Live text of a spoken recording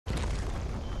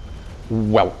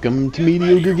Welcome to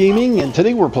Mediocre Gaming, and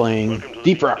today we're playing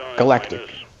Deep Rock Galactic.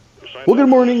 Well, good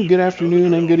morning, good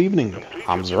afternoon, and good evening.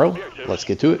 I'm Zero. Let's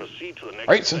get to it.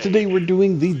 Alright, so today we're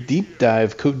doing the deep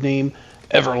dive, codename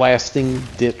Everlasting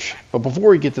Ditch. But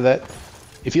before we get to that,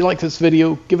 if you like this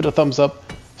video, give it a thumbs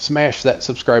up, smash that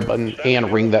subscribe button,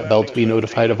 and ring that bell to be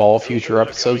notified of all future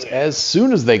episodes as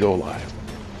soon as they go live.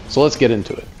 So let's get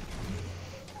into it.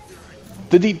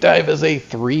 The deep dive is a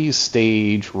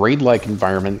 3-stage raid-like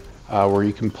environment where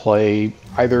you can play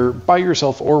either by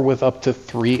yourself or with up to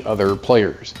 3 other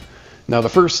players. Now the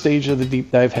first stage of the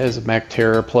deep dive has a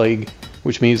Mactera plague,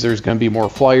 which means there's going to be more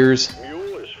flyers,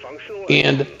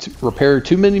 and to repair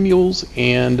 2 mini mules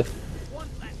and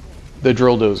the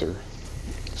drill dozer.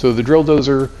 So the drill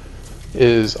dozer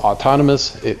is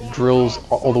autonomous. It drills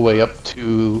all the way up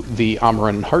to the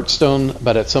Amaran Heartstone,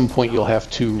 but at some point you'll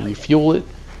have to refuel it.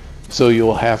 So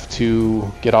you'll have to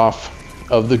get off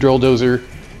of the drill dozer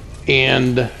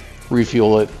and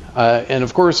refuel it. And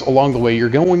of course, along the way, you're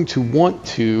going to want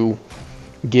to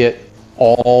get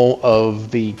all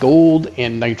of the gold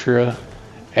and nitra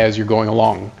as you're going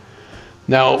along.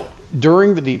 Now,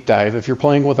 during the deep dive, if you're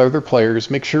playing with other players,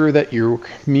 make sure that you're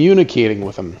communicating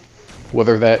with them,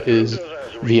 whether that is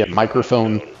via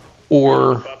microphone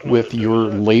or with your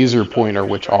laser pointer,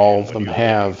 which all of them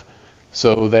have,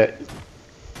 so that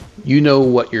you know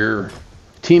what your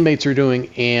teammates are doing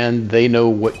and they know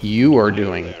what you are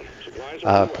doing.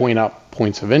 Point out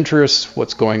points of interest,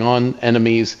 what's going on,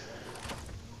 enemies,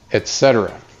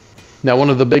 etc. Now,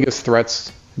 one of the biggest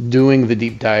threats doing the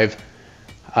deep dive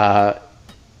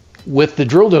with the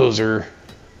drill dozer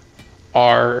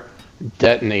are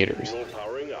detonators.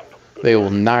 They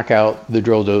will knock out the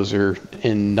drill dozer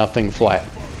in nothing flat.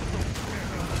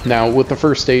 Now, with the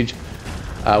first stage,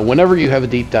 whenever you have a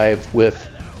deep dive with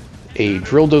a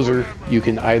drill dozer, you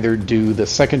can either do the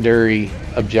secondary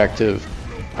objective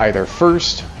either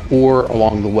first or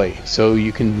along the way. So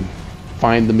you can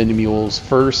find the mini mules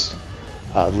first,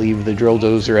 leave the drill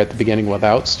dozer at the beginning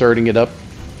without starting it up,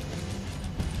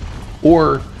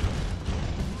 or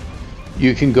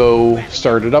you can go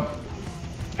start it up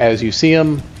as you see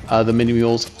them, the mini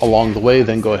mules along the way,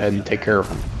 then go ahead and take care of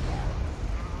them.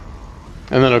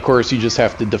 And then, of course, you just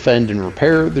have to defend and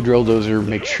repair the drill dozer.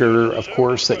 Make sure, of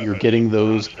course, that you're getting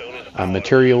those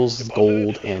materials,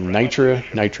 gold and nitra.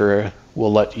 Nitra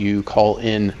will let you call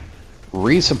in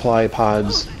resupply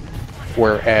pods,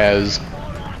 whereas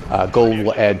gold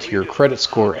will add to your credit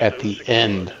score at the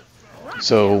end.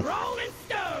 So,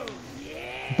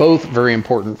 both very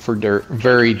important for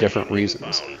very different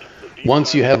reasons.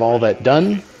 Once you have all that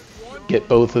done, get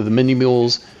both of the mini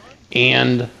mules,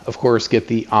 and of course get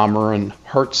the Amaran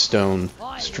Heartstone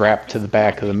strapped to the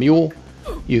back of the mule.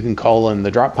 You can call in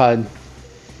the drop pod.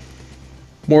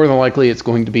 More than likely it's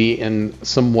going to be in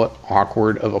somewhat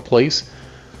awkward of a place.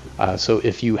 So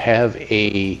if you have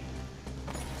a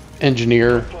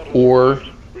engineer or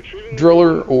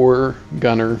driller or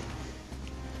gunner,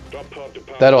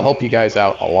 that'll help you guys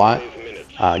out a lot.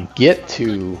 Get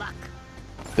to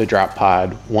the drop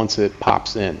pod once it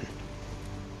pops in.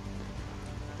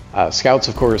 Scouts,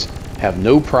 of course, have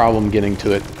no problem getting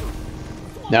to it.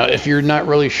 Now, if you're not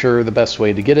really sure the best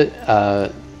way to get it,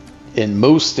 in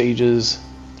most stages,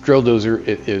 drill dozer,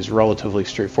 it is relatively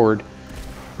straightforward.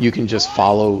 You can just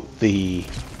follow the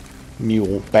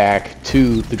mule back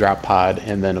to the drop pod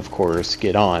and then, of course,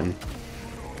 get on.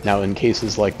 Now, in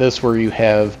cases like this where you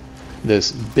have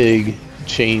this big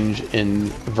change in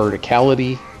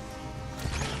verticality,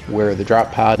 where the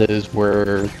drop pod is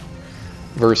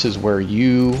versus where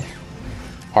you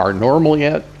are normally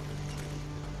at,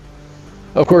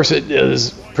 of course it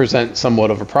does present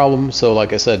somewhat of a problem. So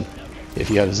like I said, if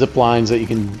you have zip lines that you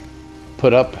can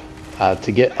put up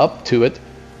to get up to it,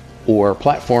 or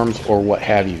platforms or what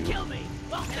have you,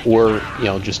 or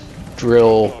just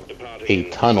drill a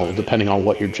tunnel depending on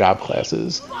what your job class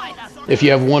is. If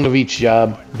you have one of each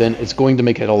job, then it's going to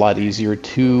make it a lot easier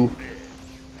to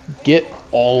get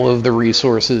all of the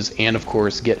resources and of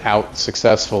course get out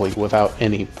successfully without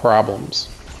any problems.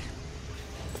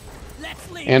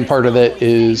 And part of that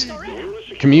is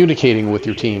communicating with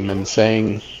your team and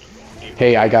saying,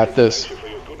 hey, I got this,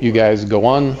 you guys go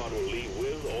on,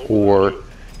 or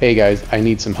hey guys, I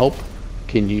need some help,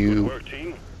 can you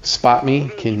spot me,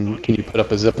 can you put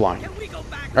up a zip line?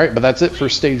 Alright, but that's it for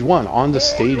stage 1. On to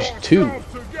stage 2.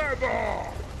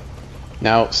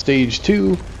 Now stage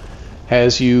 2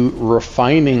 has you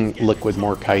refining liquid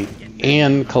morkite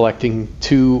and collecting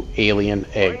 2 alien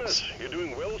eggs.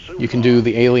 You can do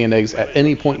the alien eggs at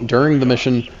any point during the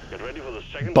mission,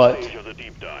 but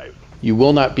you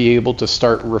will not be able to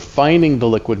start refining the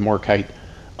liquid morkite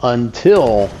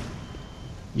until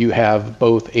you have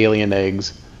both alien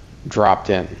eggs dropped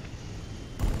in.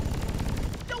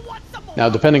 Now,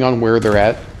 depending on where they're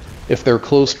at, if they're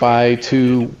close by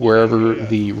to wherever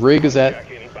the rig is at,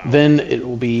 then it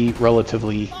will be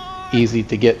relatively easy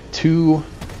to get to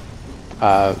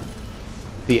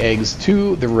the eggs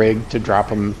to the rig to drop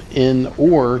them in,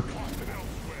 or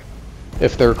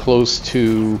if they're close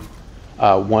to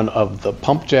one of the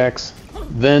pump jacks,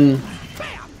 then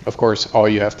of course all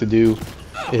you have to do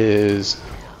is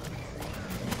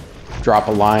drop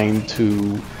a line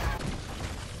to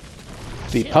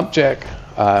the pump jack,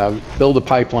 build a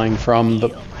pipeline from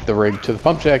the rig to the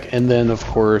pump jack, and then of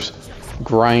course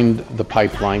grind the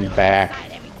pipeline back,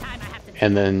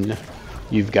 and then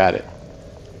you've got it.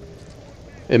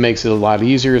 It makes it a lot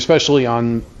easier, especially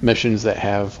on missions that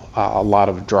have a lot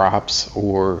of drops,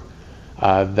 or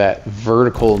that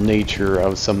vertical nature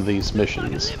of some of these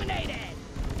missions.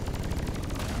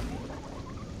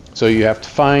 So you have to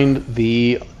find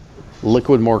the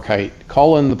liquid morkite,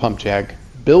 call in the pump jack,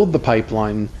 build the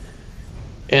pipeline,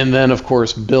 and then of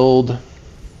course build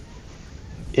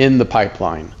in the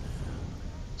pipeline.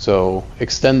 So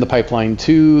extend the pipeline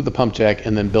to the pump jack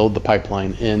and then build the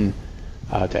pipeline in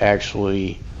to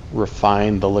actually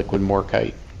refine the liquid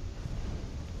morkite.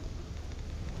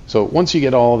 So once you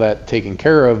get all that taken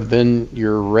care of, then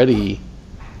you're ready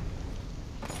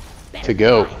to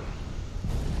go.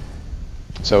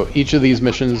 So each of these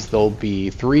missions, there'll be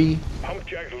 3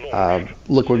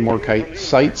 liquid morkite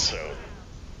sites.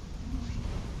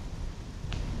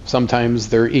 Sometimes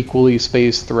they're equally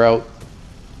spaced throughout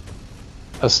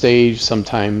a stage.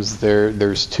 Sometimes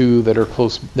there's 2 that are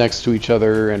close next to each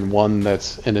other and 1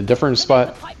 that's in a different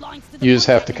spot. You just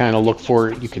have to kind of look for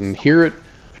it. You can hear it.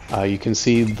 You can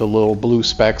see the little blue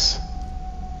specks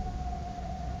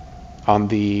on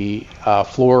the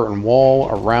floor and wall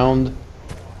around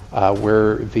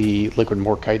where the liquid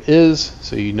morkite is,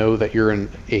 so you know that you're in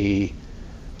a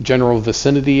general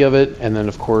vicinity of it. And then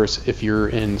of course, if you're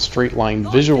in straight line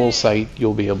visual sight,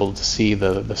 you'll be able to see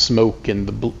the smoke and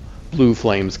the blue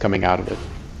flames coming out of it.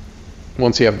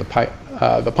 Once you have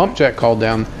the pump jack called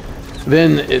down,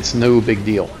 then it's no big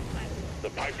deal. The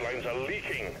pipelines are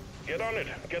leaking. Get on it.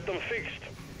 Get them fixed.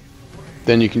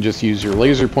 Then you can just use your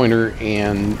laser pointer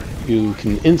and you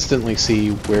can instantly see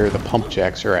where the pump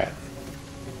jacks are at.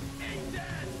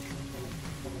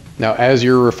 Now, as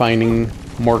you're refining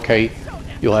morkite,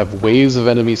 you'll have waves of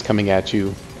enemies coming at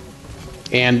you.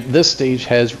 And this stage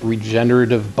has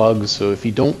regenerative bugs, so if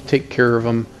you don't take care of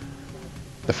them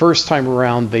the first time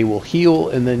around, they will heal,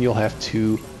 and then you'll have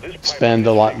to spend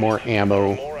a lot more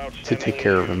ammo to take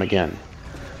care of them again.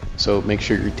 So make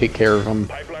sure you take care of them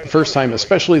the first time,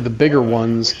 especially the bigger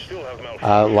ones,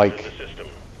 like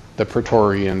the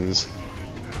Praetorians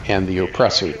and the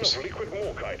Oppressors.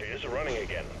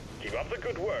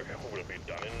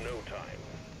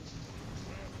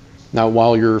 Now,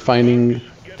 while you're refining,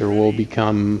 there will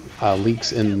become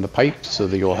leaks in the pipe, so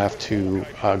that you'll have to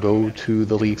go to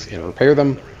the leaks and repair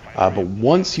them. But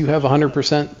once you have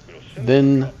 100%,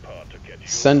 then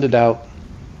send it out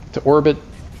to orbit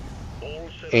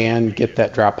and get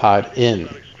that drop pod in.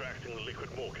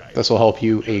 This will help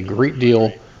you a great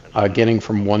deal getting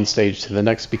from one stage to the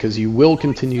next, because you will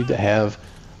continue to have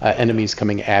enemies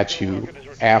coming at you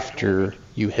after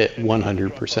you hit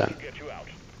 100%.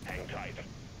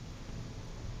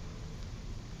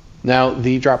 Now,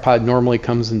 the drop pod normally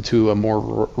comes into a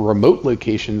more remote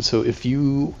location, so if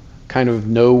you kind of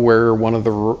know where one of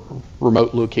the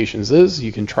remote locations is,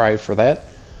 you can try for that.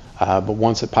 But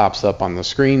once it pops up on the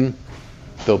screen,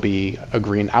 there'll be a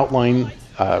green outline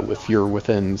if you're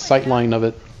within sight line of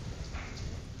it.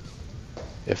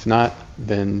 If not,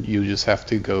 then you just have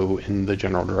to go in the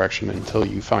general direction until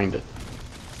you find it.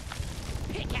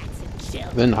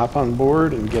 Then hop on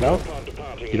board and get out.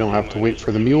 You don't have to wait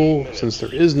for the mule, since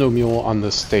there is no mule on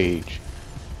this stage.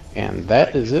 And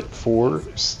that is it for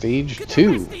stage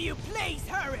 2.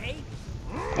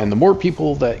 And the more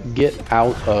people that get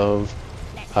out of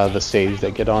the stage,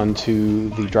 that get onto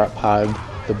the drop pod,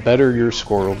 the better your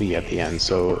score will be at the end.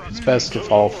 So it's best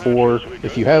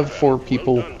if you have 4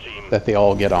 people, that they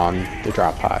all get on the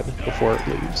drop pod before it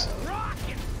leaves.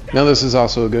 Now, this is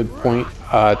also a good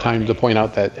time to point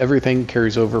out that everything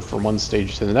carries over from one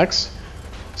stage to the next.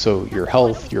 So your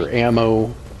health, your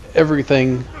ammo,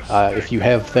 everything. If you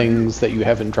have things that you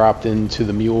haven't dropped into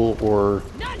the mule or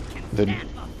the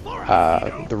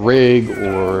rig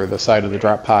or the side of the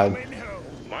drop pod,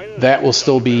 that will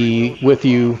still be with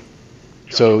you.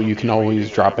 So you can always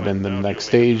drop it in the next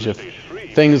stage if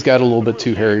things got a little bit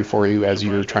too hairy for you as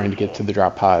you were trying to get to the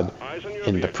drop pod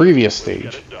in the previous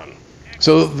stage.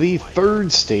 So the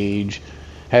third stage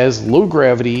has low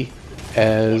gravity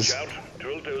as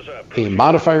a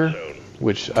modifier,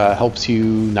 which helps you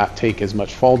not take as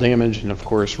much fall damage and of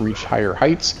course reach higher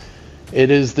heights. It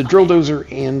is the drill dozer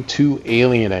and 2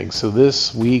 alien eggs. So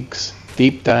this week's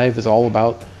deep dive is all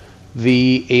about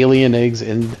the alien eggs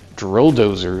and drill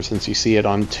dozer, since you see it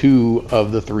on 2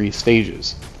 of the 3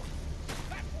 stages.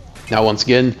 Now once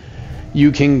again,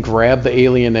 you can grab the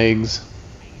alien eggs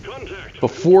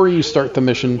before you start the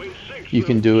mission. You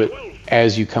can do it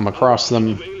as you come across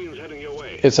them.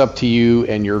 It's up to you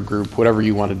and your group, whatever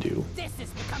you want to do.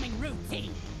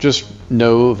 Just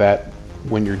know that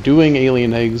when you're doing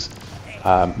alien eggs,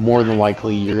 more than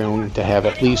likely you're going to have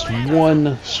at least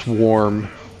 1 swarm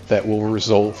that will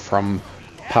result from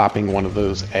popping one of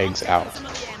those eggs out.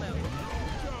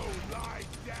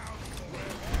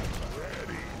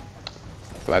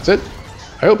 So that's it.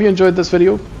 I hope you enjoyed this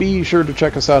video. Be sure to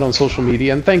check us out on social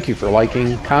media, and thank you for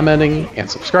liking, commenting, and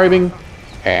subscribing,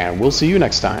 and we'll see you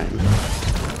next time.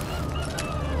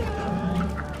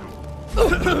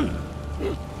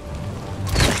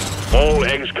 All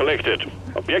eggs collected.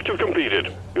 Objective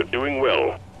completed. You're doing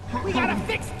well. We gotta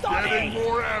fix Donnie! Getting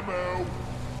more ammo.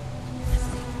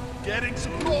 Getting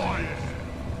supplies.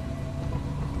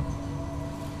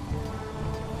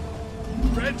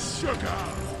 Red sugar.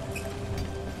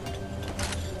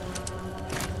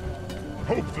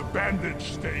 Hope the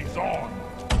bandage stays on.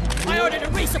 I ordered a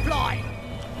resupply!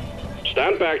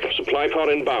 Stand back. Supply pod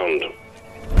inbound.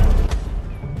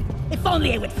 If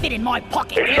only it would fit in my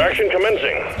pocket! Extraction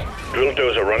commencing. Drill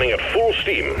dozer running at full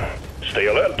steam. Stay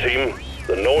alert, team.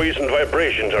 The noise and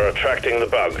vibrations are attracting the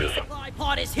bugs. Supply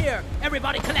pod is here!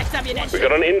 Everybody collect ammunition! We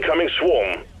got an incoming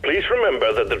swarm. Please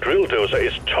remember that the drill dozer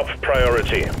is top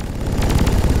priority.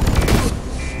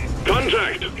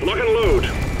 Contact! Lock and load!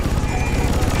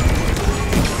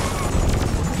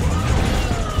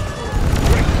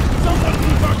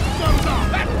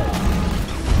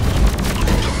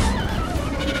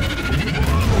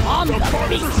 I'm the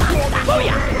Beastmaster!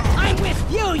 Booyah! I'm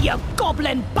with you, you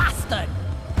goblin bastard!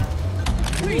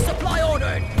 Resupply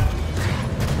ordered!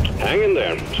 Hang in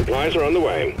there. Supplies are on the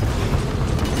way.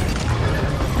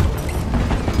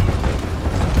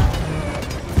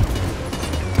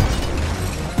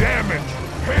 Damage.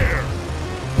 Repair.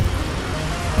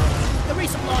 The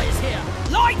resupply is here!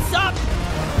 Lights up!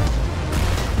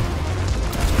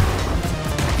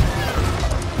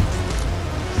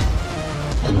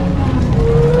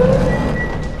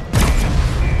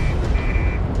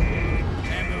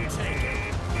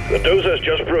 The dozer's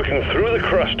just broken through the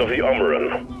crust of the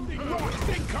Omeran.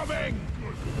 Incoming.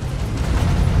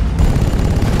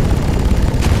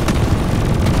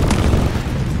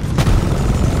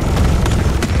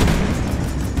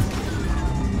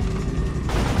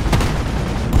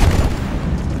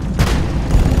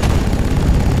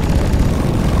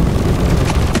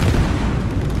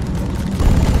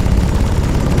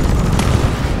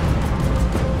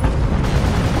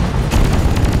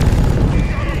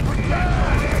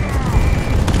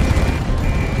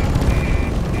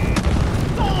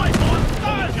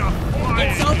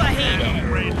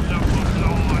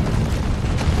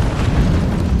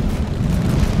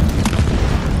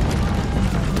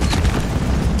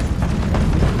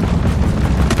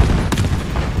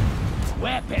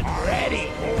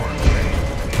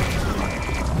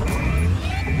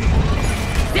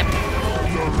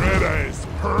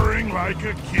 Like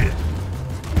a kid.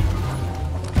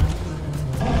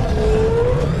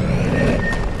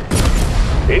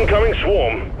 Incoming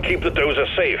swarm. Keep the dozer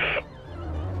safe.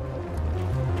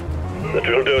 The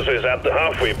drill dozer is at the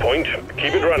halfway point.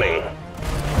 Keep it running.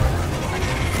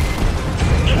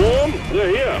 Swarm, they're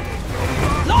here.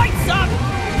 Lights up!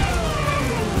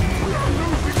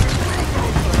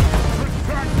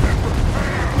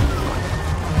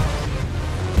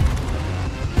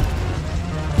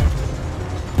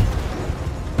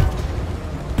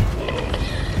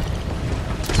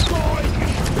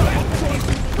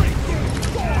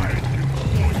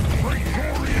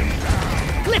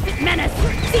 Menace!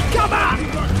 Seek cover!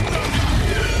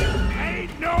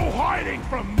 Ain't no hiding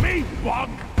from me, bug!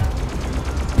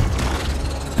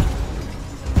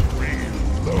 Real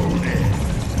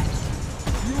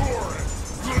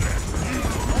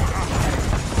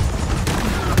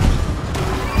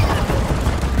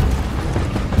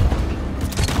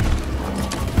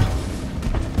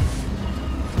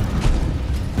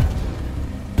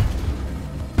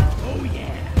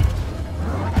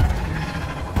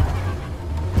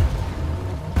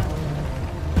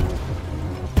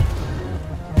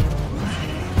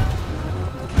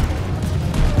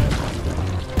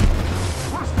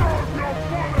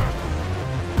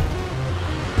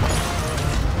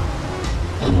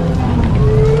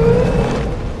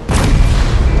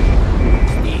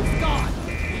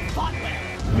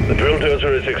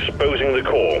dozer is exposing the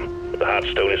core. The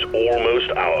heartstone is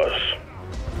almost ours.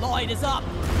 Lloyd is up.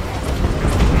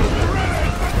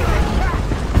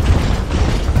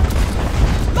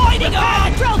 Lloyding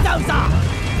around the drill dozer!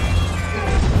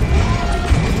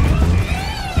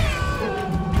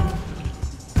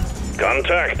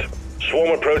 Contact.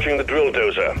 Swarm approaching the drill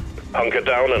dozer. Hunker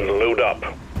down and load up.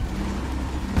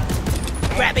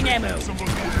 Grabbing ammo.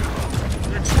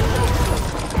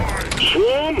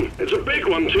 Swarm! It's a big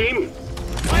one, team.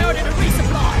 I ordered a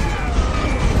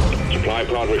resupply. Supply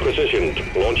pod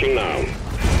requisitioned. Launching now.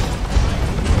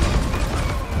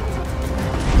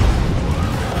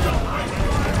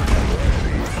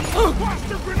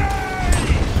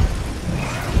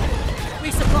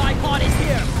 Resupply pod is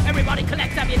here. Everybody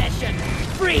collect ammunition.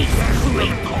 Freeze!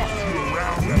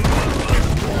 Creep!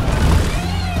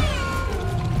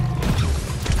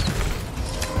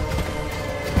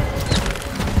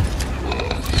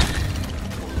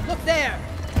 Look there!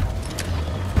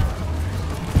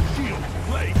 Shield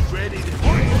plate ready to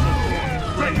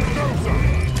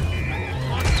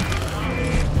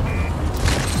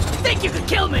Think you could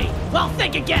kill me? Well,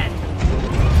 think again!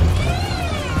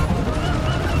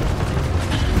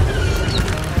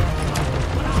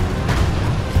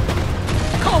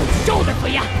 Cold shoulder for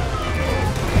ya!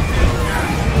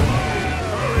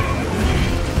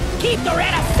 Keep the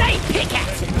Doretta safe,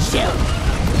 pickaxe and chill!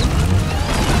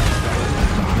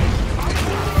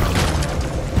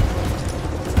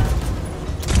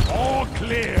 all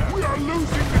clear. We are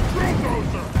losing the drill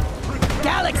dozer.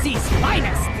 Galaxy's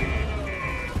finest!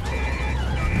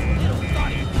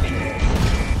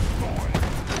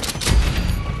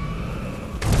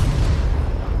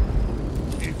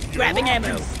 Grabbing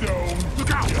ammo.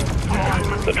 Look out.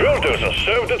 The drill dozer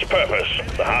served its purpose.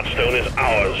 The heartstone is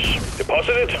ours.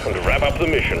 Deposit it and wrap up the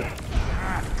mission.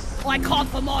 I called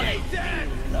for money.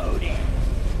 Loaded.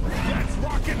 That's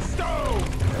rock and stone.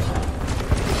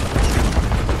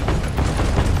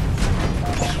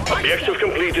 Objective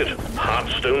completed.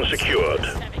 Heartstone secured.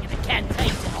 Having a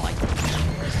canteen tonight.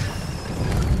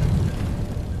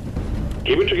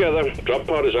 Keep it together. Drop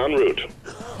pod is en route.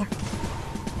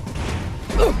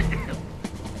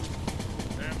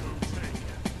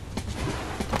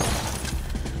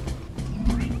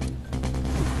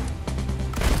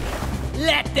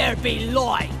 Let there be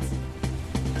light!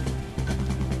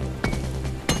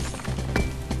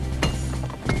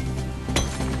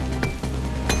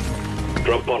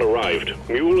 Drop pod arrived.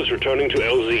 Mule is returning to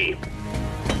LZ.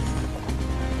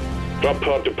 Drop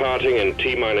pod departing in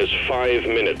T-minus 5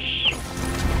 minutes.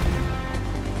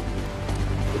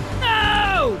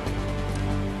 No!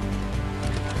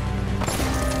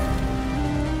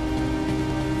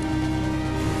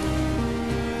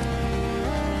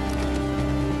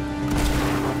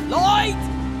 Light!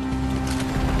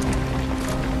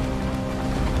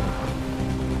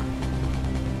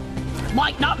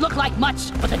 Might not look like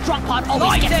much, but the drop pod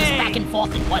always gets us back and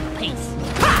forth in one piece.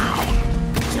 Pow!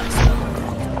 Just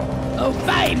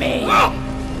obey me!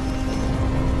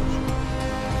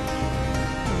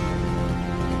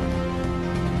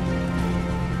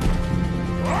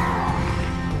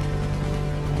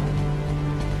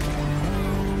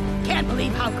 Can't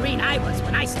believe how green I was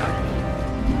when I started.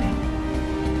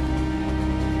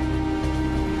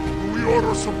 We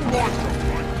order supply drop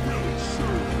like really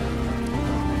soon.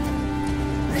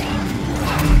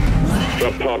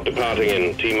 Drop pod departing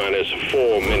in T-minus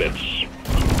 4 minutes.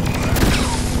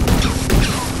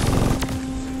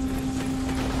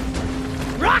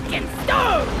 Rock and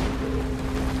stone!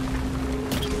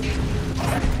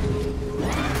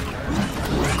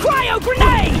 Cryo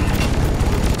grenade!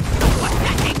 What's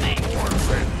that thing?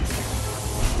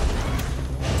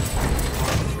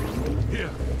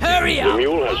 Hurry The up!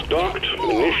 Mule has docked,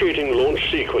 initiating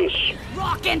launch sequence.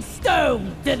 Rock and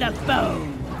stone to the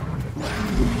bone!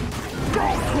 Go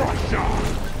crusher!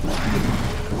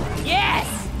 Yes!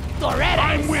 Doretta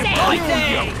I'm is with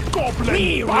safe! you, goblin!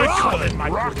 We I rock. call it my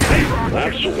rocket!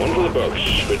 That's one for the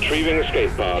books. Retrieving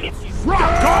escape pod. Rock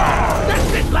on!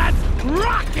 That's it, lads!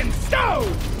 Rock and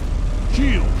stone!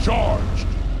 Shield charged!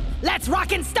 Let's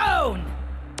rock and stone!